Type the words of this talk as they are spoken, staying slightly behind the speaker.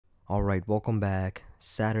Alright, welcome back.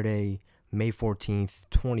 Saturday, May 14th,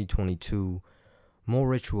 2022. More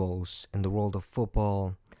rituals in the world of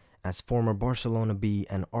football as former Barcelona B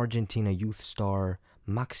and Argentina youth star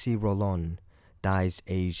Maxi Rolón dies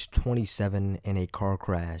aged 27 in a car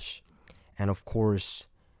crash. And of course,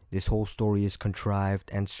 this whole story is contrived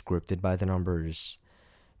and scripted by the numbers.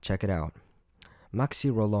 Check it out. Maxi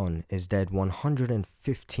Rolón is dead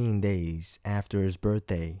 115 days after his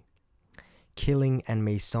birthday. Killing and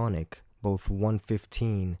Masonic, both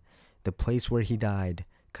 115. The place where he died,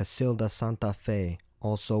 Casilda, Santa Fe,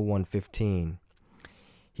 also 115.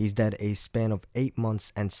 He's dead a span of 8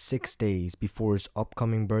 months and 6 days before his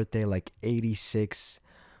upcoming birthday, like 86.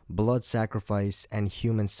 Blood sacrifice and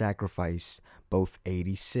human sacrifice, both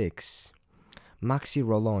 86. Maxi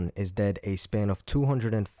Rolón is dead a span of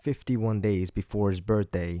 251 days before his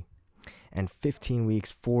birthday, and 15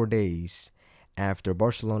 weeks 4 days after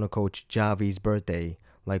Barcelona coach Xavi's birthday,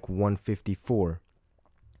 like 154.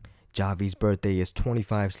 Xavi's birthday is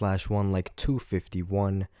 25/1, like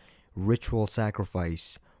 251. Ritual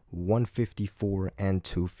sacrifice, 154 and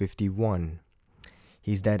 251.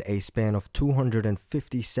 He's dead a span of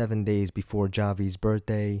 257 days before Xavi's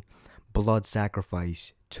birthday. Blood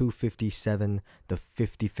sacrifice, 257, the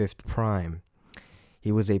 55th prime.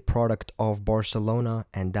 He was a product of Barcelona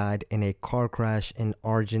and died in a car crash in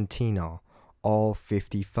Argentina, all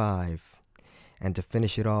 55. And to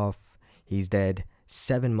finish it off, he's dead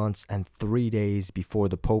 7 months and 3 days before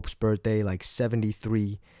the Pope's birthday, like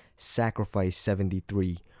 73, sacrifice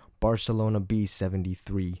 73, Barcelona B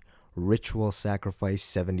 73, ritual sacrifice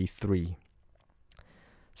 73.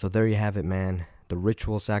 So there you have it, man. The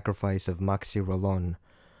ritual sacrifice of Maxi Rolón.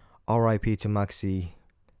 R.I.P. to Maxi,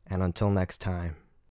 and until next time.